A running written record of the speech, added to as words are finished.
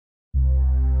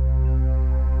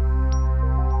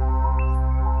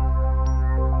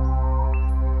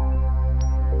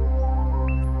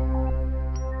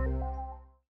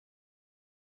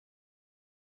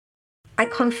I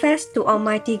confess to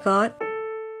Almighty God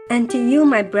and to you,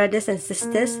 my brothers and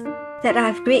sisters, that I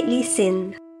have greatly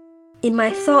sinned in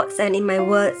my thoughts and in my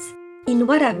words, in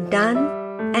what I've done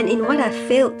and in what I've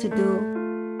failed to do,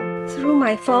 through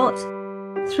my fault,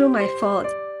 through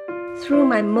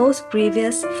my most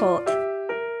grievous fault.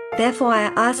 Therefore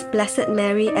I ask Blessed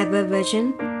Mary, ever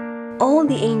Virgin, all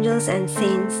the angels and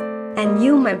saints, and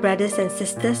you, my brothers and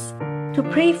sisters, to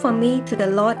pray for me to the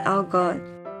Lord our God.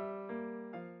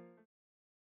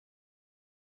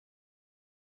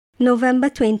 November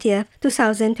 20th,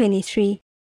 2023,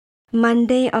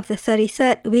 Monday of the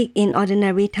 33rd week in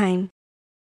Ordinary Time.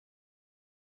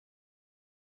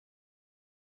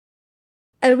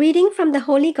 A reading from the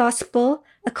Holy Gospel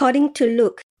according to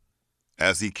Luke.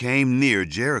 As he came near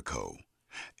Jericho,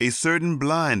 a certain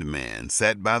blind man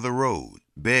sat by the road,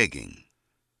 begging.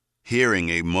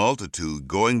 Hearing a multitude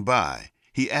going by,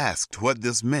 he asked what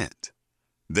this meant.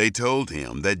 They told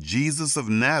him that Jesus of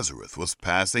Nazareth was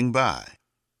passing by.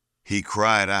 He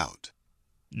cried out,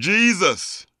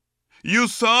 "Jesus, you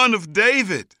Son of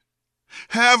David,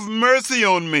 have mercy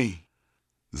on me."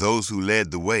 Those who led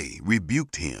the way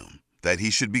rebuked him that he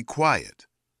should be quiet,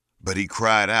 but he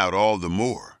cried out all the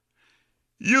more,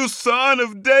 "You Son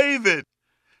of David,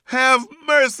 have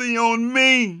mercy on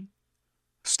me."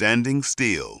 Standing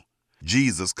still,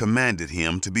 Jesus commanded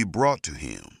him to be brought to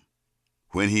him.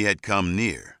 When he had come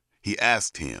near, he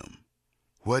asked him,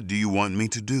 "What do you want me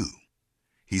to do?"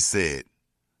 He said,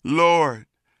 "Lord,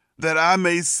 that I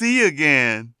may see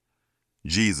again."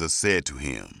 Jesus said to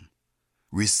him,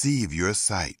 "Receive your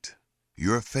sight.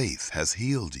 Your faith has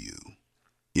healed you."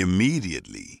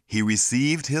 Immediately he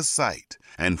received his sight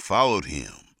and followed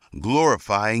him,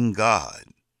 glorifying God.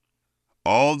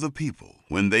 All the people,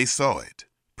 when they saw it,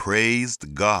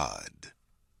 praised God.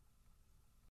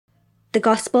 The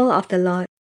Gospel of the Lord.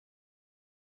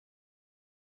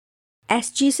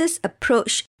 As Jesus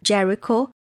approached Jericho,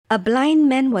 a blind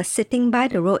man was sitting by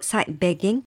the roadside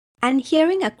begging, and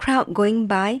hearing a crowd going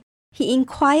by, he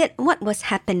inquired what was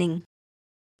happening.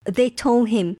 They told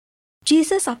him,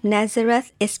 "Jesus of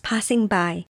Nazareth is passing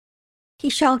by." He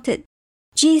shouted,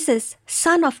 "Jesus,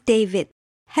 Son of David,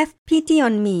 have pity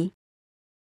on me."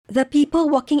 The people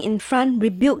walking in front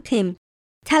rebuked him,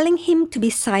 telling him to be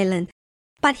silent,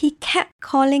 but he kept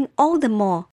calling all the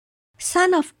more,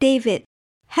 "Son of David,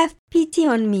 have pity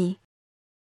on me."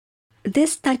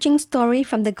 This touching story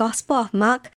from the Gospel of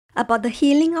Mark about the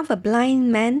healing of a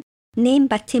blind man named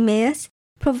Bartimaeus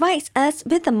provides us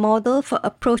with a model for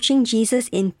approaching Jesus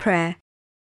in prayer.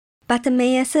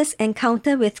 Bartimaeus'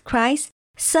 encounter with Christ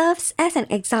serves as an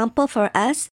example for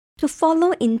us to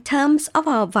follow in terms of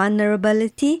our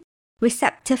vulnerability,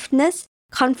 receptiveness,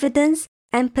 confidence,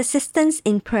 and persistence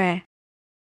in prayer.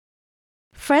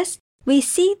 First, we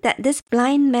see that this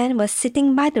blind man was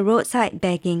sitting by the roadside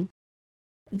begging.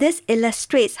 This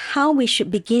illustrates how we should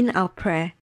begin our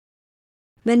prayer.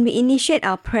 When we initiate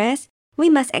our prayers, we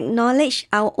must acknowledge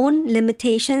our own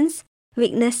limitations,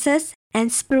 weaknesses, and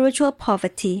spiritual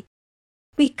poverty.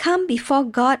 We come before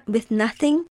God with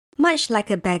nothing, much like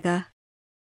a beggar.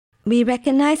 We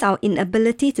recognize our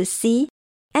inability to see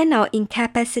and our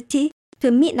incapacity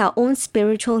to meet our own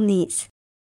spiritual needs.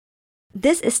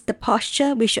 This is the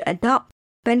posture we should adopt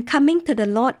when coming to the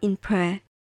Lord in prayer.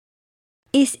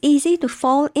 It's easy to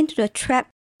fall into the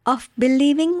trap of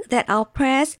believing that our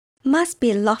prayers must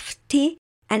be lofty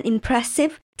and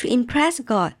impressive to impress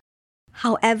God.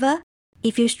 However,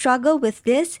 if you struggle with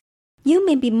this, you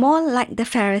may be more like the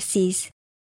Pharisees.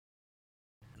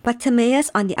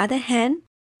 Bartimaeus, on the other hand,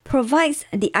 provides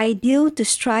the ideal to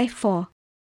strive for.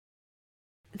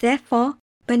 Therefore,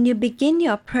 when you begin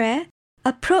your prayer,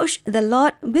 approach the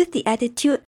Lord with the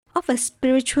attitude of a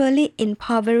spiritually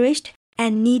impoverished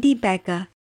and needy beggar.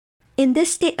 In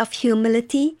this state of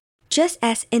humility, just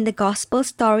as in the Gospel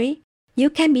story, you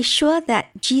can be sure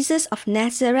that Jesus of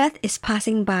Nazareth is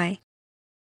passing by.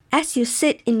 As you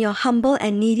sit in your humble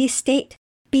and needy state,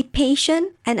 be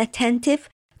patient and attentive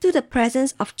to the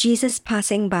presence of Jesus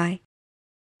passing by.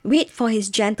 Wait for his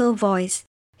gentle voice,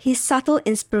 his subtle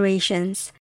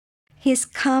inspirations, his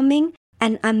calming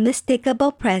and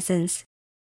unmistakable presence.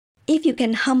 If you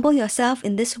can humble yourself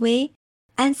in this way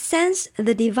and sense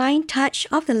the divine touch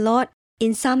of the Lord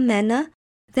in some manner,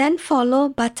 then follow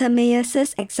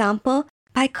Bartimaeus' example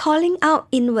by calling out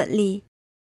inwardly,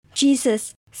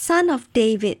 "Jesus, Son of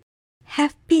David,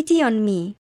 have pity on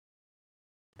me."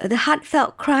 The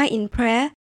heartfelt cry in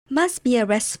prayer must be a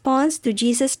response to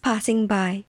Jesus passing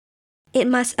by. It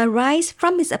must arise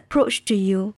from his approach to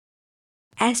you.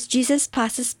 As Jesus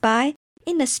passes by,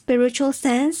 in a spiritual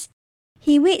sense,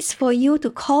 he waits for you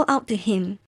to call out to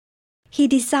him. He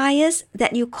desires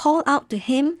that you call out to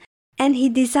Him, and He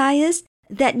desires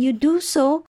that you do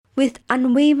so with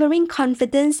unwavering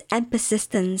confidence and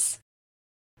persistence.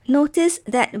 Notice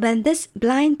that when this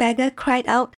blind beggar cried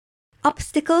out,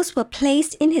 obstacles were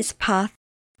placed in his path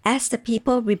as the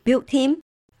people rebuked him,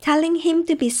 telling him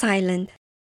to be silent.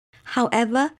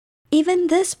 However, even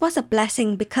this was a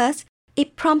blessing because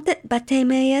it prompted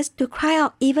Bartimaeus to cry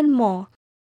out even more.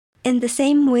 In the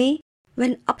same way,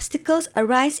 when obstacles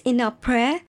arise in our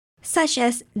prayer, such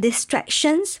as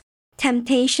distractions,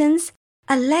 temptations,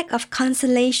 a lack of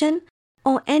consolation,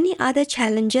 or any other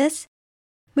challenges,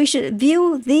 we should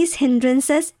view these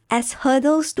hindrances as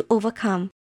hurdles to overcome.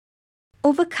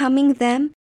 Overcoming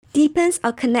them deepens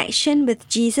our connection with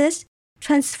Jesus,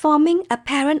 transforming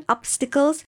apparent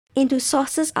obstacles into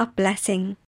sources of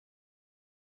blessing.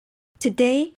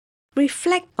 Today,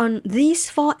 reflect on these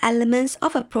 4 elements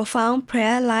of a profound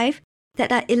prayer life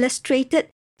that are illustrated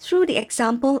through the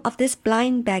example of this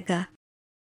blind beggar.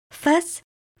 First,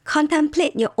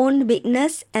 contemplate your own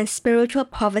weakness and spiritual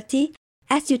poverty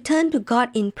as you turn to God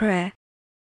in prayer.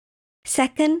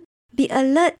 Second, be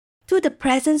alert to the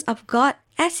presence of God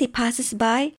as He passes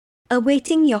by,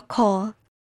 awaiting your call.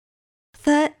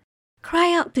 Third,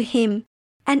 cry out to Him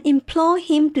and implore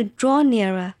Him to draw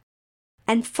nearer.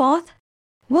 And fourth,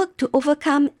 work to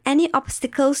overcome any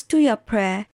obstacles to your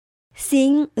prayer,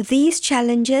 seeing these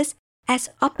challenges as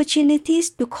opportunities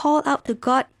to call out to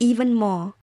God even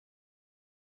more.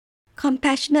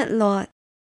 Compassionate Lord,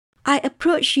 I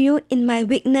approach you in my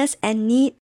weakness and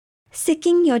need,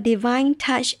 seeking your divine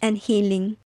touch and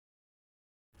healing.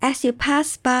 As you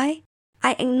pass by,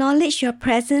 I acknowledge your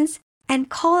presence and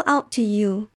call out to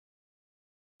you.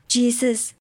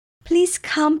 Jesus, please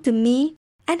come to me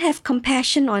and have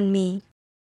compassion on me.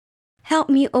 Help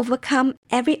me overcome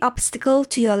every obstacle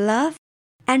to your love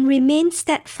and remain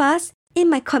steadfast in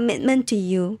my commitment to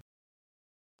you.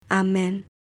 Amen.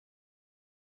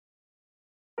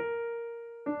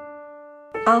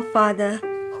 Our Father,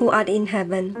 who art in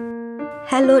heaven,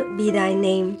 hallowed be thy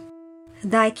name.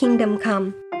 Thy kingdom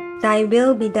come, thy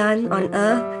will be done on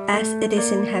earth as it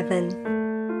is in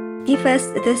heaven. Give us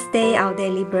this day our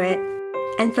daily bread,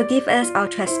 and forgive us our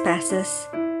trespasses,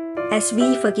 as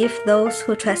we forgive those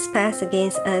who trespass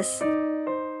against us.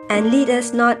 And lead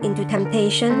us not into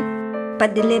temptation,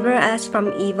 but deliver us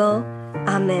from evil.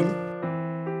 Amen.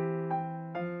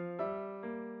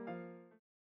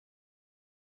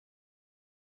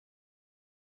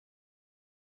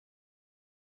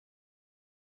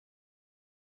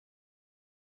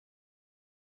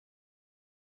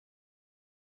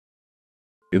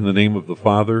 In the name of the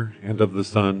Father, and of the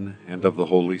Son, and of the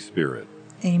Holy Spirit.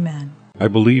 Amen. I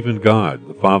believe in God,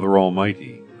 the Father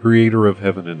Almighty, creator of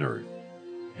heaven and earth,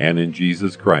 and in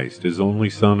Jesus Christ, his only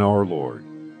Son, our Lord,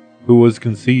 who was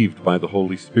conceived by the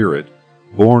Holy Spirit,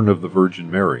 born of the Virgin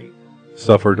Mary,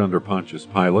 suffered under Pontius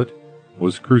Pilate,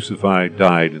 was crucified,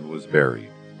 died, and was buried.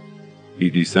 He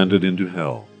descended into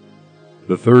hell.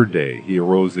 The 3rd day he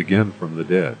arose again from the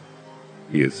dead.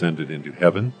 He ascended into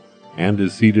heaven, and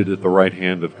is seated at the right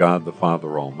hand of God the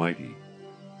Father Almighty.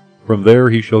 From there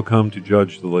he shall come to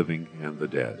judge the living and the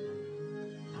dead.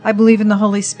 I believe in the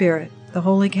Holy Spirit, the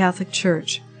Holy Catholic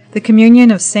Church, the communion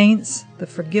of saints, the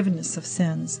forgiveness of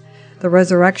sins, the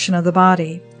resurrection of the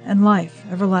body, and life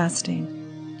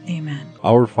everlasting. Amen.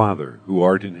 Our Father, who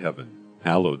art in heaven,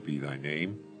 hallowed be thy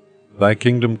name. Thy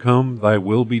kingdom come, thy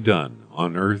will be done,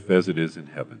 on earth as it is in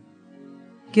heaven.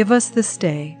 Give us this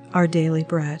day our daily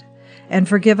bread, and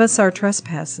forgive us our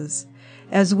trespasses,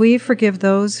 as we forgive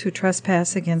those who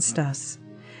trespass against us.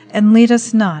 And lead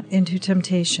us not into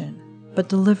temptation, but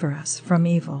deliver us from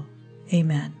evil.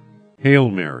 Amen. Hail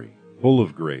Mary, full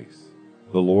of grace,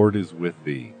 the Lord is with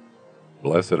thee.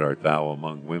 Blessed art thou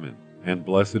among women, and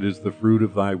blessed is the fruit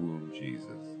of thy womb, Jesus.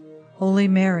 Holy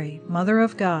Mary, Mother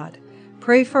of God,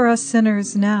 pray for us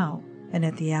sinners now and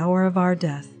at the hour of our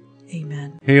death.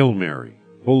 Amen. Hail Mary,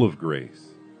 full of grace,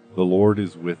 the Lord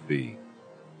is with thee.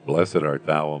 Blessed art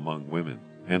thou among women,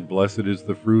 and blessed is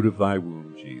the fruit of thy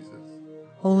womb, Jesus.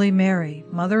 Holy Mary,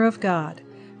 Mother of God,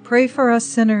 pray for us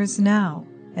sinners now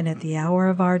and at the hour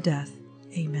of our death.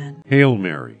 Amen. Hail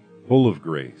Mary, full of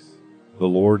grace, the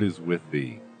Lord is with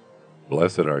thee.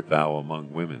 Blessed art thou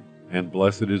among women, and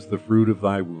blessed is the fruit of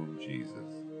thy womb, Jesus.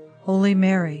 Holy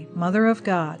Mary, Mother of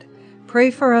God,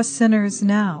 pray for us sinners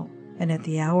now and at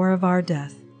the hour of our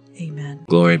death. Amen.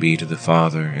 Glory be to the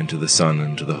Father, and to the Son,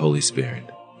 and to the Holy Spirit.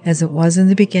 As it was in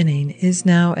the beginning, is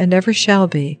now, and ever shall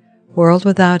be, world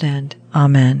without end.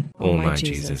 Amen. O my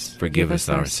Jesus, forgive us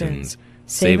our sins,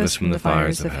 save us from the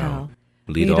fires of hell,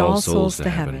 lead all souls to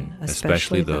heaven,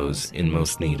 especially those in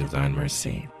most need of thy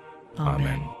mercy.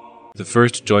 Amen. The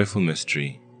first joyful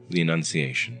mystery, the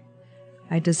Annunciation.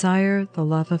 I desire the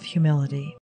love of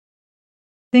humility.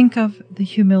 Think of the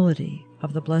humility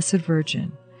of the Blessed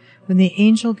Virgin when the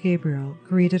angel Gabriel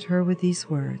greeted her with these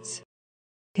words,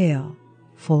 "Hail,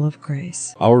 full of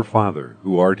grace." Our Father,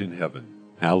 who art in heaven,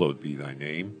 hallowed be thy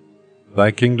name.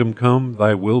 Thy kingdom come,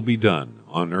 thy will be done,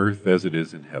 on earth as it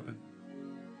is in heaven.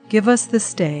 Give us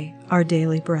this day our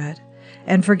daily bread,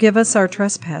 and forgive us our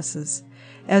trespasses,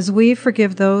 as we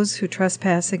forgive those who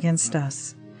trespass against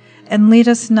us. And lead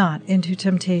us not into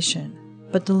temptation,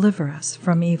 but deliver us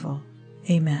from evil.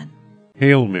 Amen.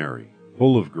 Hail Mary,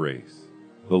 full of grace,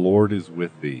 the Lord is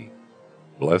with thee.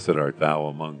 Blessed art thou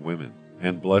among women,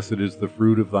 and blessed is the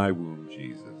fruit of thy womb,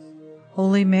 Jesus.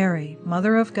 Holy Mary,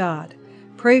 Mother of God,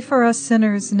 pray for us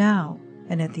sinners now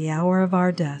and at the hour of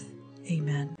our death.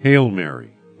 Amen. Hail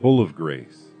Mary, full of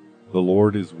grace, the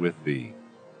Lord is with thee.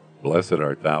 Blessed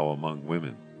art thou among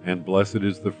women, and blessed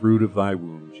is the fruit of thy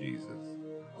womb, Jesus.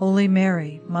 Holy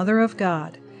Mary, Mother of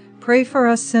God, pray for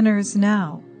us sinners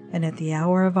now and at the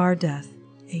hour of our death.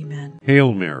 Amen.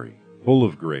 Hail Mary, full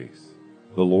of grace,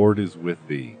 the Lord is with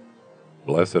thee.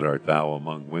 Blessed art thou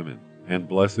among women, and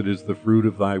blessed is the fruit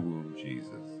of thy womb,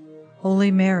 Jesus. Holy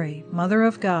Mary, Mother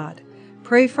of God,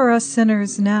 pray for us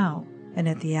sinners now and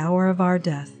at the hour of our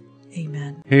death.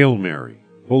 Amen. Hail Mary,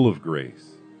 full of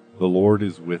grace, the Lord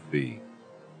is with thee.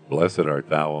 Blessed art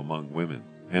thou among women,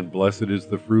 and blessed is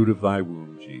the fruit of thy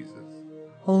womb, Jesus.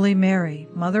 Holy Mary,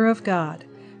 Mother of God,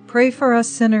 pray for us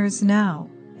sinners now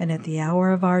and at the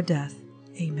hour of our death.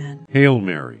 Amen. Hail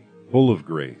Mary, full of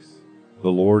grace,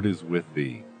 the Lord is with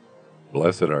thee.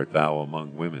 Blessed art thou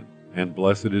among women, and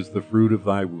blessed is the fruit of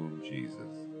thy womb, Jesus.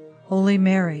 Holy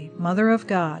Mary, Mother of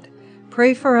God,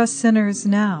 pray for us sinners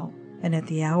now and at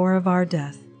the hour of our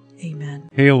death. Amen.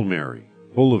 Hail Mary,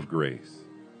 full of grace,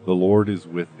 the Lord is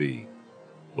with thee.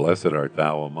 Blessed art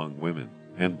thou among women,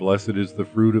 and blessed is the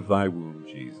fruit of thy womb,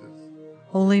 Jesus.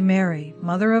 Holy Mary,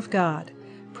 Mother of God,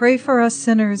 pray for us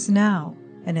sinners now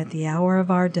and at the hour of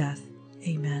our death.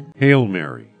 Amen. Hail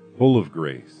Mary, full of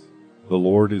grace, the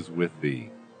Lord is with thee.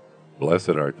 Blessed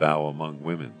art thou among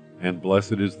women, and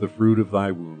blessed is the fruit of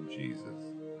thy womb, Jesus.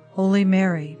 Holy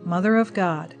Mary, Mother of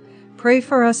God, pray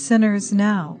for us sinners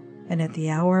now and at the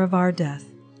hour of our death.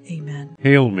 Amen.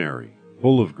 Hail Mary,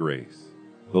 full of grace,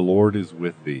 the Lord is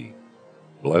with thee.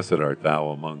 Blessed art thou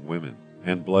among women,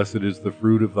 and blessed is the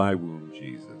fruit of thy womb,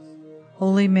 Jesus.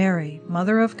 Holy Mary,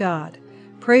 Mother of God,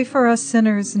 pray for us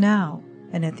sinners now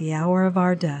and at the hour of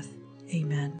our death.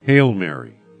 Amen. Hail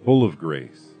Mary, full of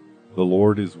grace, the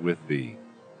Lord is with thee.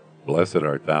 Blessed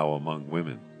art thou among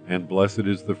women, and blessed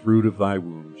is the fruit of thy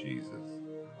womb, Jesus.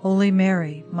 Holy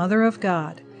Mary, Mother of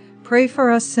God, pray for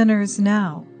us sinners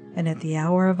now and at the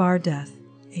hour of our death.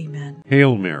 Amen.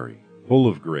 Hail Mary, full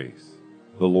of grace,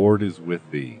 the Lord is with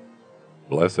thee.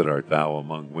 Blessed art thou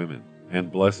among women,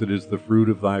 and blessed is the fruit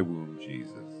of thy womb,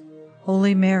 Jesus.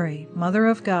 Holy Mary, Mother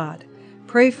of God,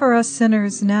 pray for us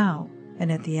sinners now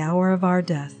and at the hour of our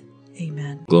death.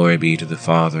 Amen. Glory be to the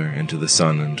Father, and to the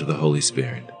Son, and to the Holy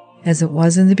Spirit. As it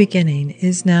was in the beginning,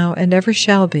 is now, and ever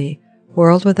shall be,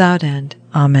 world without end.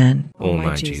 Amen. O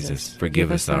my Jesus,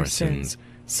 forgive us our sins,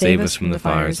 save us from the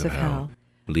fires of hell,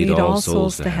 lead all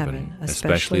souls to heaven,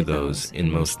 especially those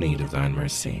in most need of thy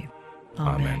mercy.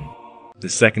 Amen. The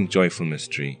second joyful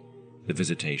mystery, the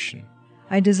Visitation.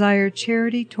 I desire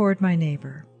charity toward my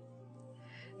neighbor.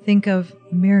 Think of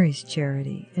Mary's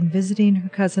charity in visiting her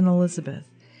cousin Elizabeth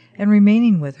and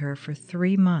remaining with her for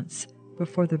 3 months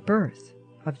before the birth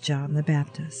of John the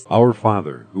Baptist. Our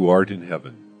Father, who art in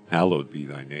heaven, hallowed be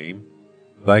thy name.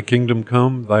 Thy kingdom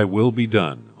come, thy will be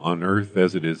done, on earth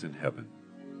as it is in heaven.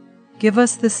 Give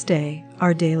us this day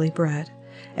our daily bread,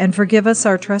 and forgive us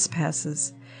our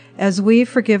trespasses, as we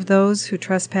forgive those who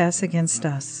trespass against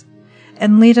us.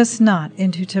 And lead us not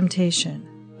into temptation,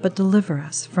 but deliver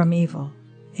us from evil.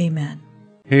 Amen.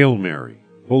 Hail Mary,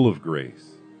 full of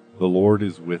grace, the Lord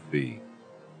is with thee.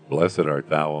 Blessed art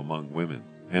thou among women,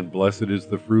 and blessed is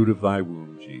the fruit of thy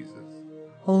womb, Jesus.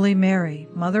 Holy Mary,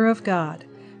 Mother of God,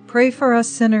 pray for us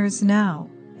sinners now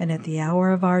and at the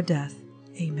hour of our death.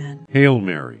 Amen. Hail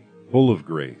Mary, full of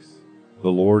grace,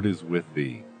 the Lord is with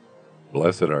thee.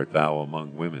 Blessed art thou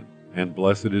among women, and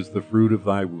blessed is the fruit of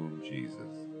thy womb, Jesus.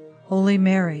 Holy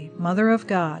Mary, Mother of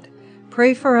God,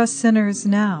 pray for us sinners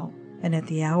now and at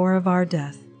the hour of our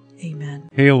death. Amen.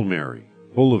 Hail Mary,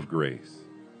 full of grace,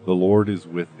 the Lord is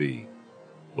with thee.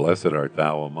 Blessed art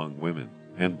thou among women,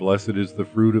 and blessed is the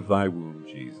fruit of thy womb,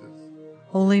 Jesus.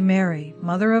 Holy Mary,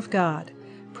 Mother of God,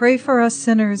 pray for us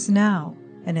sinners now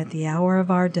and at the hour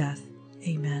of our death.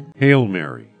 Amen. Hail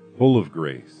Mary, full of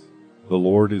grace, the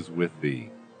Lord is with thee.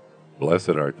 Blessed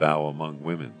art thou among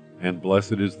women, and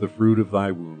blessed is the fruit of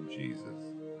thy womb, Jesus.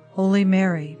 Holy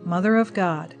Mary, Mother of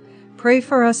God, pray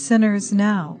for us sinners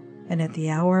now and at the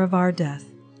hour of our death.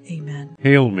 Amen.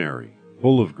 Hail Mary,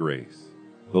 full of grace,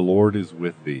 the Lord is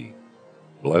with thee.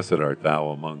 Blessed art thou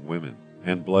among women,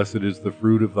 and blessed is the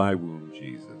fruit of thy womb,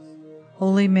 Jesus.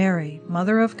 Holy Mary,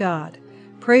 Mother of God,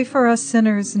 pray for us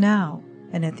sinners now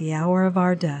and at the hour of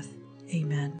our death.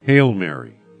 Amen. Hail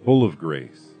Mary, full of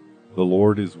grace, the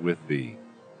Lord is with thee.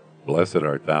 Blessed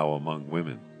art thou among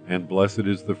women, and blessed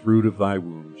is the fruit of thy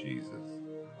womb, Jesus.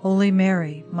 Holy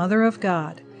Mary, Mother of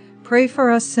God, pray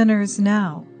for us sinners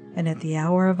now and at the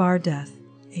hour of our death.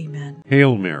 Amen.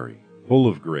 Hail Mary, full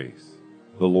of grace,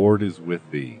 the Lord is with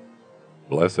thee.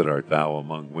 Blessed art thou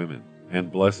among women,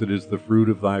 and blessed is the fruit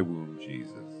of thy womb,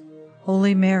 Jesus.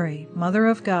 Holy Mary, Mother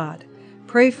of God,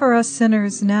 pray for us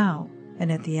sinners now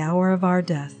and at the hour of our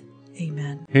death.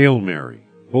 Amen. Hail Mary,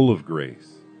 full of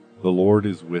grace, the Lord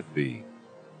is with thee.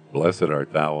 Blessed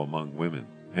art thou among women,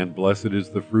 and blessed is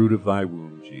the fruit of thy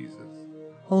womb, Jesus.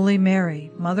 Holy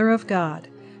Mary, Mother of God,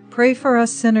 pray for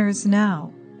us sinners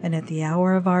now and at the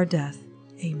hour of our death.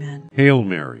 Amen. Hail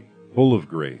Mary, full of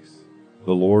grace,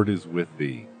 the Lord is with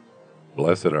thee.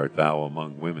 Blessed art thou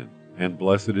among women, and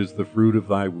blessed is the fruit of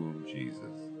thy womb, Jesus.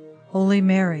 Holy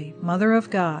Mary, Mother of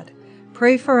God,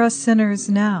 pray for us sinners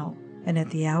now and at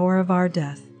the hour of our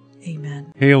death.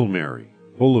 Amen. Hail Mary,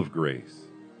 full of grace,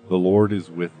 the Lord is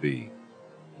with thee.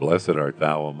 Blessed art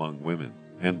thou among women,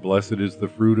 and blessed is the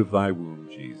fruit of thy womb,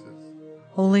 Jesus.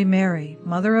 Holy Mary,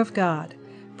 Mother of God,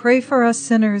 pray for us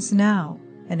sinners now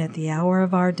and at the hour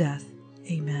of our death.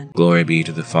 Amen. Glory be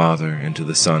to the Father, and to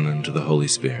the Son, and to the Holy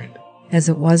Spirit. As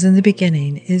it was in the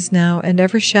beginning, is now, and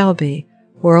ever shall be,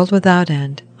 world without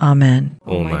end. Amen.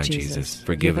 O my Jesus,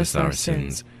 forgive us our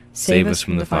sins, save us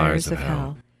from the fires of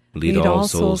hell, lead all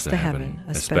souls to heaven,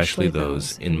 especially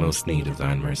those in most need of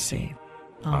thine mercy.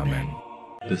 Amen.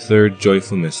 The third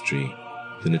joyful mystery,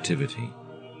 the Nativity.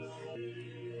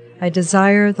 I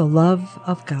desire the love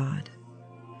of God.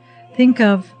 Think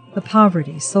of the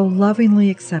poverty so lovingly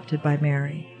accepted by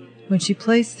Mary when she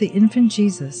placed the infant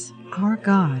Jesus, our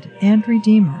God and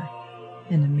Redeemer,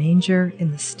 in a manger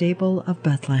in the stable of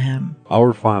Bethlehem.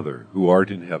 Our Father, who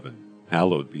art in heaven,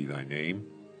 hallowed be thy name.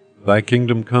 Thy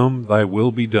kingdom come, thy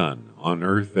will be done, on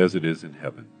earth as it is in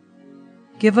heaven.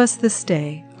 Give us this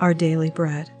day our daily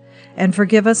bread, and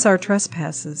forgive us our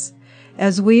trespasses,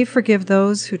 as we forgive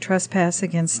those who trespass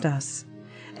against us.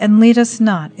 And lead us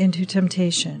not into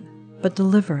temptation, but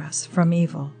deliver us from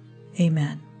evil.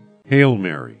 Amen. Hail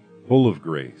Mary, full of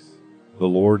grace, the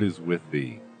Lord is with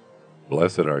thee.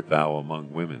 Blessed art thou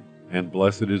among women, and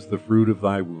blessed is the fruit of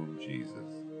thy womb, Jesus.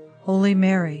 Holy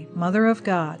Mary, Mother of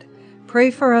God,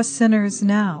 pray for us sinners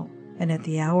now and at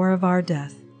the hour of our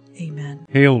death. Amen.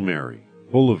 Hail Mary,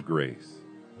 full of grace,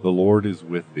 the Lord is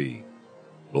with thee.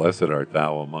 Blessed art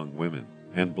thou among women,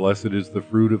 and blessed is the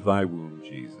fruit of thy womb,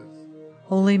 Jesus.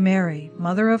 Holy Mary,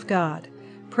 Mother of God,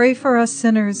 pray for us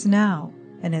sinners now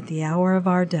and at the hour of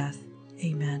our death.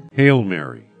 Amen. Hail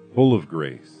Mary, full of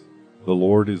grace, the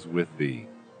Lord is with thee.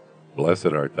 Blessed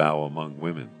art thou among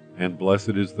women, and blessed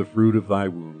is the fruit of thy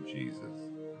womb, Jesus.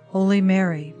 Holy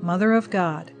Mary, Mother of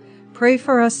God, pray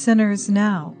for us sinners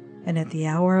now and at the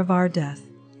hour of our death.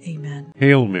 Amen.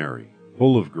 Hail Mary,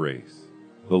 full of grace,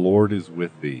 the Lord is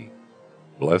with thee.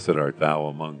 Blessed art thou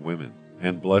among women,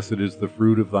 and blessed is the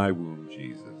fruit of thy womb,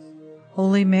 Jesus.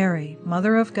 Holy Mary,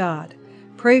 Mother of God,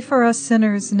 pray for us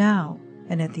sinners now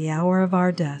and at the hour of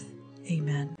our death.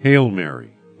 Amen. Hail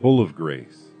Mary, full of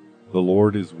grace, the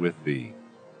Lord is with thee.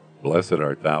 Blessed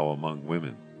art thou among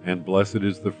women, and blessed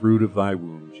is the fruit of thy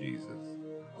womb, Jesus.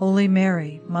 Holy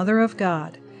Mary, Mother of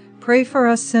God, pray for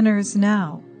us sinners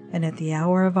now and at the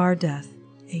hour of our death.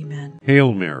 Amen.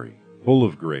 Hail Mary, full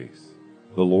of grace,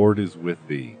 the Lord is with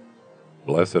thee.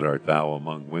 Blessed art thou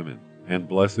among women, and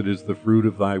blessed is the fruit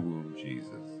of thy womb, Jesus.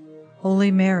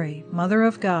 Holy Mary, Mother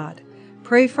of God,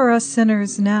 pray for us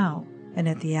sinners now and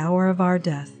at the hour of our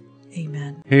death.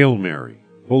 Amen. Hail Mary,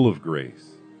 full of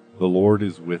grace, the Lord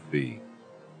is with thee.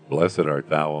 Blessed art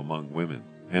thou among women,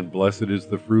 and blessed is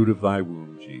the fruit of thy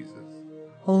womb, Jesus.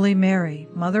 Holy Mary,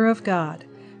 Mother of God,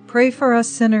 pray for us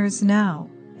sinners now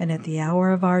and at the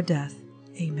hour of our death.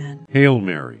 Amen. Hail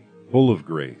Mary, full of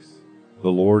grace, the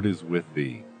Lord is with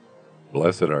thee.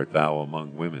 Blessed art thou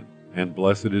among women, and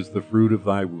blessed is the fruit of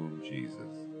thy womb, Jesus.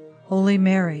 Holy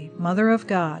Mary, Mother of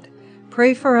God,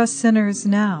 pray for us sinners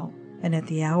now and at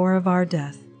the hour of our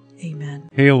death. Amen.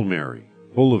 Hail Mary,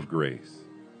 full of grace,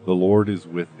 the Lord is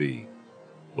with thee.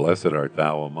 Blessed art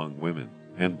thou among women,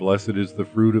 and blessed is the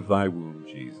fruit of thy womb,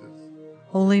 Jesus.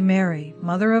 Holy Mary,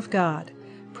 Mother of God,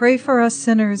 pray for us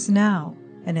sinners now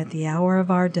and at the hour of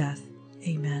our death.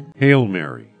 Amen. Hail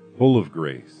Mary, full of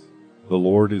grace, the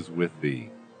Lord is with thee.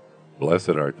 Blessed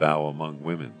art thou among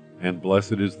women, and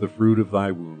blessed is the fruit of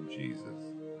thy womb, Jesus.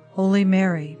 Holy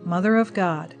Mary, Mother of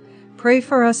God, pray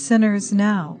for us sinners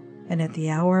now and at the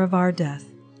hour of our death.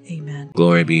 Amen.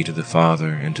 Glory be to the Father,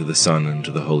 and to the Son, and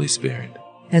to the Holy Spirit.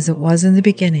 As it was in the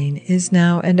beginning, is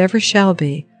now, and ever shall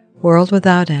be, world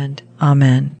without end.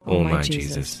 Amen. O my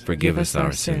Jesus, forgive us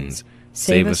our sins,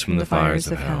 save us from the fires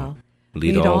of hell,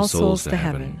 lead all souls to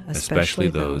heaven, especially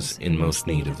those in most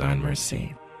need of thine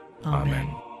mercy.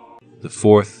 Amen. The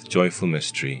fourth joyful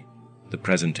mystery, the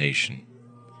Presentation.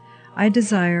 I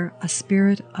desire a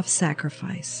spirit of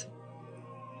sacrifice.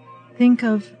 Think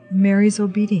of Mary's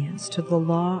obedience to the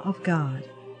law of God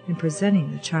in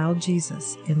presenting the child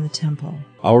Jesus in the temple.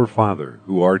 Our Father,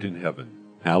 who art in heaven,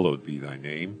 hallowed be thy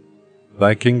name.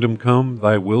 Thy kingdom come,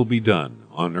 thy will be done,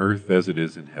 on earth as it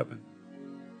is in heaven.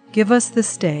 Give us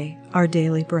this day our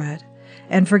daily bread,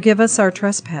 and forgive us our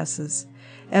trespasses,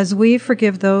 as we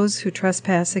forgive those who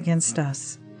trespass against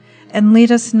us. And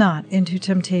lead us not into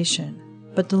temptation,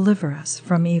 but deliver us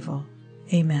from evil.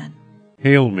 Amen.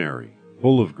 Hail Mary,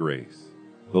 full of grace,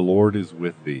 the Lord is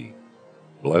with thee.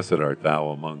 Blessed art thou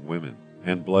among women,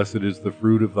 and blessed is the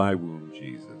fruit of thy womb,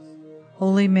 Jesus.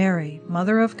 Holy Mary,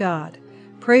 Mother of God,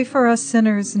 pray for us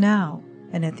sinners now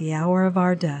and at the hour of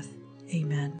our death.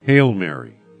 Amen. Hail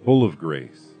Mary, full of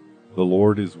grace, the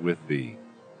Lord is with thee.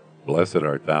 Blessed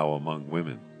art thou among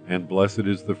women, and blessed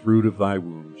is the fruit of thy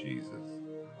womb, Jesus.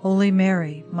 Holy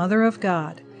Mary, Mother of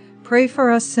God, pray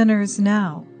for us sinners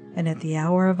now and at the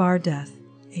hour of our death.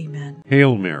 Amen.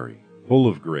 Hail Mary, full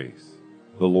of grace,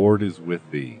 the Lord is with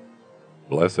thee.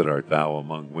 Blessed art thou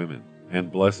among women,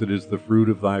 and blessed is the fruit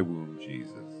of thy womb,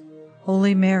 Jesus.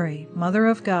 Holy Mary, Mother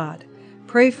of God,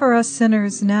 pray for us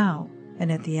sinners now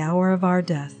and at the hour of our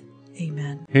death.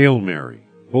 Amen. Hail Mary,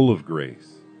 full of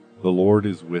grace, the Lord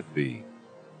is with thee.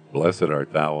 Blessed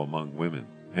art thou among women,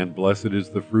 and blessed is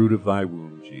the fruit of thy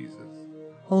womb, Jesus.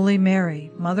 Holy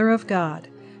Mary, Mother of God,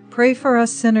 pray for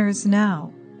us sinners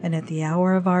now and at the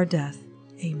hour of our death.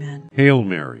 Amen. Hail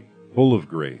Mary, full of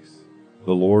grace,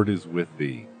 the Lord is with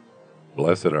thee.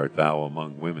 Blessed art thou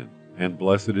among women, and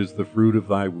blessed is the fruit of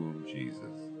thy womb, Jesus.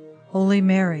 Holy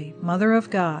Mary, Mother of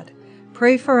God,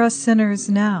 pray for us sinners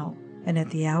now and at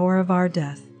the hour of our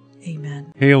death.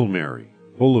 Amen. Hail Mary,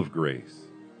 full of grace,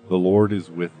 the Lord is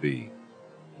with thee.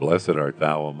 Blessed art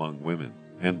thou among women,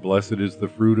 and blessed is the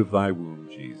fruit of thy womb,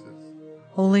 Jesus.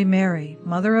 Holy Mary,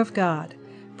 Mother of God,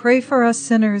 pray for us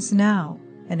sinners now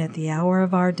and at the hour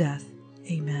of our death.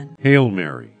 Amen. Hail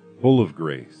Mary, full of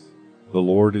grace, the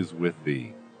Lord is with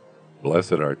thee.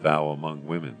 Blessed art thou among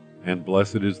women, and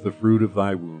blessed is the fruit of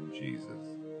thy womb, Jesus.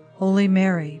 Holy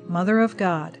Mary, Mother of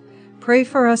God, pray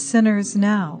for us sinners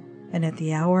now and at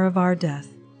the hour of our death.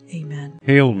 Amen.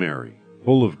 Hail Mary,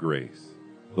 full of grace,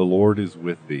 the Lord is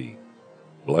with thee.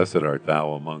 Blessed art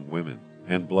thou among women,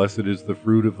 and blessed is the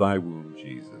fruit of thy womb,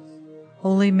 Jesus.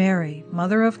 Holy Mary,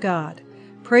 Mother of God,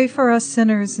 pray for us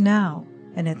sinners now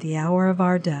and at the hour of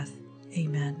our death.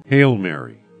 Amen. Hail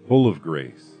Mary, full of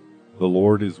grace, the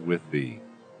Lord is with thee.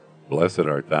 Blessed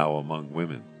art thou among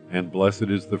women, and blessed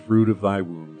is the fruit of thy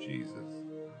womb, Jesus.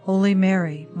 Holy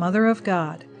Mary, Mother of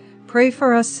God, pray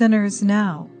for us sinners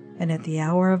now and at the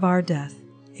hour of our death.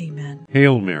 Amen.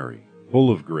 Hail Mary,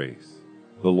 full of grace,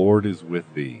 the Lord is with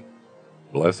thee.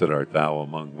 Blessed art thou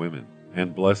among women,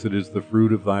 and blessed is the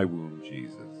fruit of thy womb,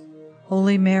 Jesus.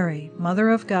 Holy Mary, Mother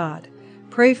of God,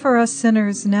 pray for us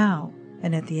sinners now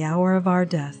and at the hour of our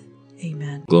death.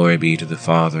 Amen. Glory be to the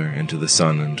Father, and to the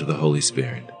Son, and to the Holy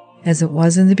Spirit. As it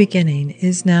was in the beginning,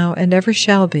 is now, and ever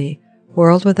shall be,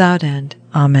 world without end.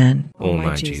 Amen. O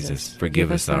my Jesus,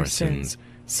 forgive us our sins,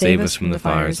 save us from the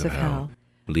fires of hell,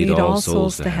 lead all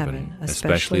souls to heaven,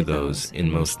 especially those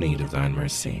in most need of thine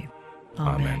mercy.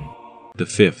 Amen. The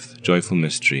fifth joyful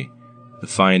mystery, the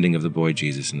finding of the boy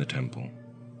Jesus in the temple.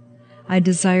 I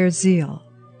desire zeal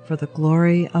for the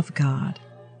glory of God.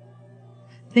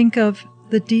 Think of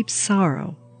the deep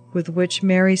sorrow with which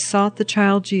Mary sought the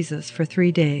child Jesus for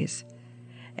 3 days,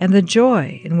 and the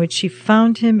joy in which she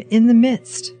found him in the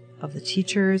midst of the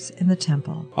teachers in the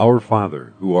temple. Our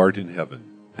Father, who art in heaven,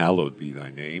 hallowed be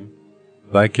thy name.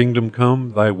 Thy kingdom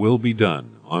come, thy will be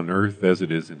done, on earth as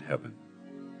it is in heaven.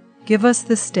 Give us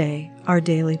this day our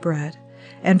daily bread,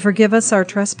 and forgive us our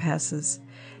trespasses,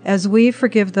 as we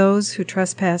forgive those who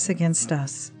trespass against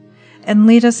us. And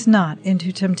lead us not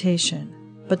into temptation,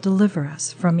 but deliver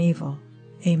us from evil.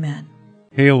 Amen.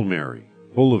 Hail Mary,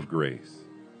 full of grace,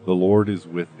 the Lord is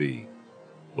with thee.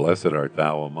 Blessed art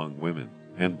thou among women,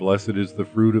 and blessed is the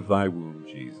fruit of thy womb,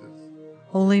 Jesus.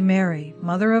 Holy Mary,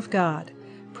 Mother of God,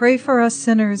 pray for us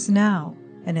sinners now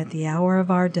and at the hour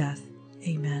of our death.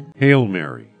 Amen. Hail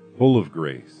Mary, full of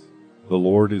grace, the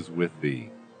Lord is with thee.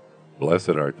 Blessed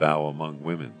art thou among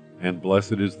women, and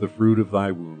blessed is the fruit of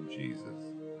thy womb, Jesus.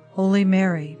 Holy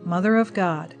Mary, Mother of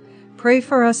God, pray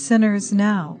for us sinners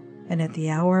now and at the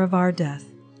hour of our death.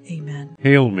 Amen.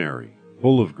 Hail Mary,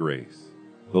 full of grace,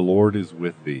 the Lord is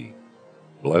with thee.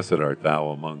 Blessed art thou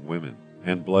among women,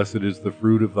 and blessed is the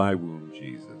fruit of thy womb,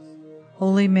 Jesus.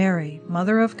 Holy Mary,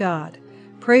 Mother of God,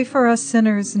 pray for us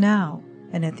sinners now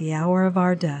and at the hour of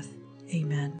our death.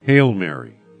 Amen. Hail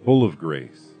Mary, full of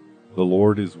grace, the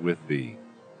Lord is with thee.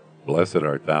 Blessed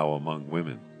art thou among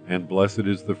women, and blessed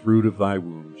is the fruit of thy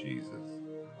womb, Jesus.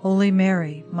 Holy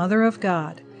Mary, Mother of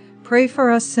God, pray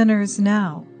for us sinners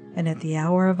now and at the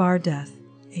hour of our death.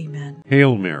 Amen.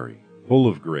 Hail Mary, full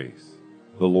of grace,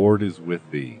 the Lord is with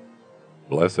thee.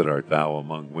 Blessed art thou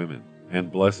among women,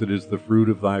 and blessed is the fruit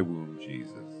of thy womb,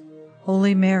 Jesus.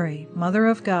 Holy Mary, Mother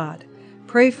of God,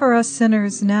 pray for us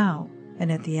sinners now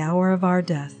and at the hour of our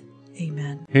death.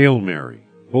 Amen. Hail Mary,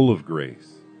 full of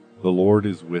grace, the Lord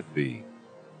is with thee.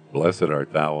 Blessed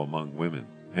art thou among women,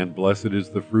 and blessed is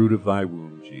the fruit of thy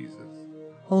womb, Jesus.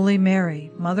 Holy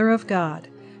Mary, Mother of God,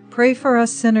 pray for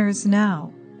us sinners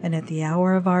now and at the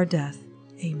hour of our death.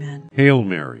 Amen. Hail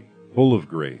Mary, full of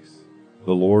grace,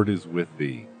 the Lord is with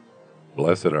thee.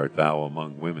 Blessed art thou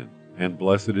among women, and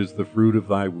blessed is the fruit of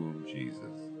thy womb, Jesus.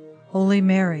 Holy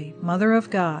Mary, Mother of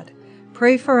God,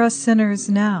 pray for us sinners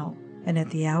now and at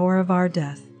the hour of our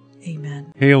death.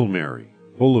 Amen. Hail Mary,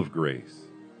 full of grace,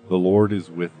 the Lord is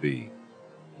with thee.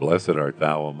 Blessed art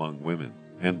thou among women,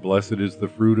 and blessed is the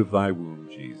fruit of thy womb,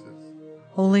 Jesus.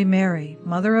 Holy Mary,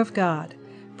 Mother of God,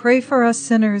 pray for us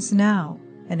sinners now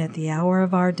and at the hour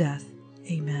of our death.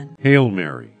 Amen. Hail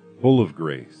Mary, full of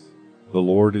grace, the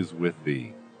Lord is with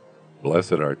thee.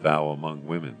 Blessed art thou among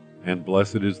women, and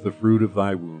blessed is the fruit of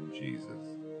thy womb, Jesus.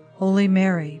 Holy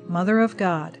Mary, Mother of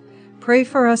God, pray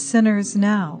for us sinners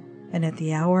now and at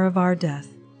the hour of our death.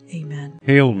 Amen.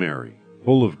 Hail Mary,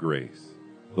 full of grace,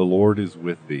 the Lord is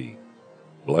with thee.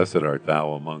 Blessed art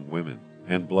thou among women,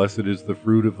 and blessed is the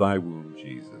fruit of thy womb,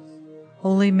 Jesus.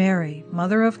 Holy Mary,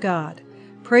 Mother of God,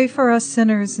 pray for us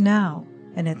sinners now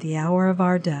and at the hour of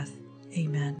our death.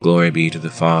 Amen. Glory be to the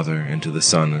Father, and to the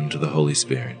Son, and to the Holy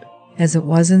Spirit. As it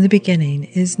was in the beginning,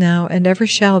 is now, and ever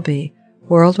shall be,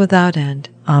 world without end.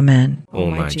 Amen.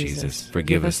 O my Jesus,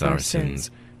 forgive us our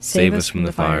sins, save us from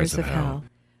the fires of hell,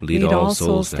 lead all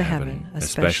souls to heaven,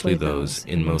 especially those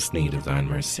in most need of thine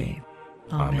mercy.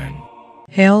 Amen.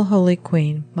 Hail, Holy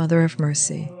Queen, Mother of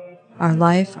Mercy, our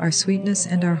life, our sweetness,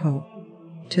 and our hope.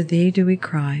 To thee do we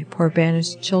cry, poor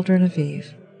banished children of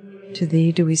Eve. To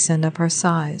thee do we send up our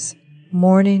sighs,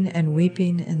 mourning and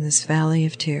weeping in this valley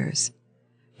of tears.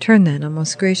 Turn then, O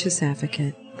most gracious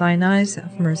Advocate, thine eyes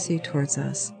of mercy towards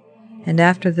us, and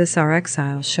after this our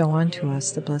exile show unto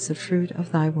us the blessed fruit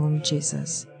of thy womb,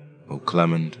 Jesus. O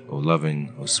clement, O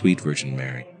loving, O sweet Virgin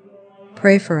Mary,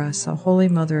 Pray for us, O Holy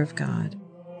Mother of God,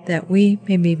 that we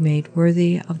may be made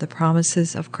worthy of the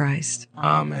promises of Christ.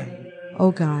 Amen.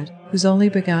 O God, whose only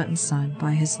begotten Son,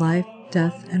 by his life,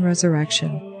 death, and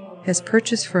resurrection, has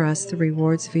purchased for us the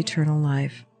rewards of eternal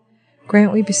life,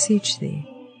 grant, we beseech thee,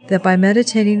 that by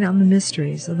meditating on the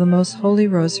mysteries of the most holy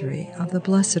Rosary of the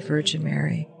Blessed Virgin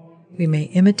Mary, we may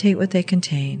imitate what they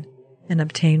contain and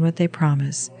obtain what they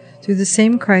promise, through the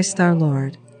same Christ our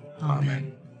Lord.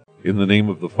 Amen. In the name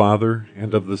of the Father,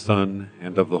 and of the Son,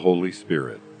 and of the Holy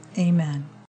Spirit. Amen.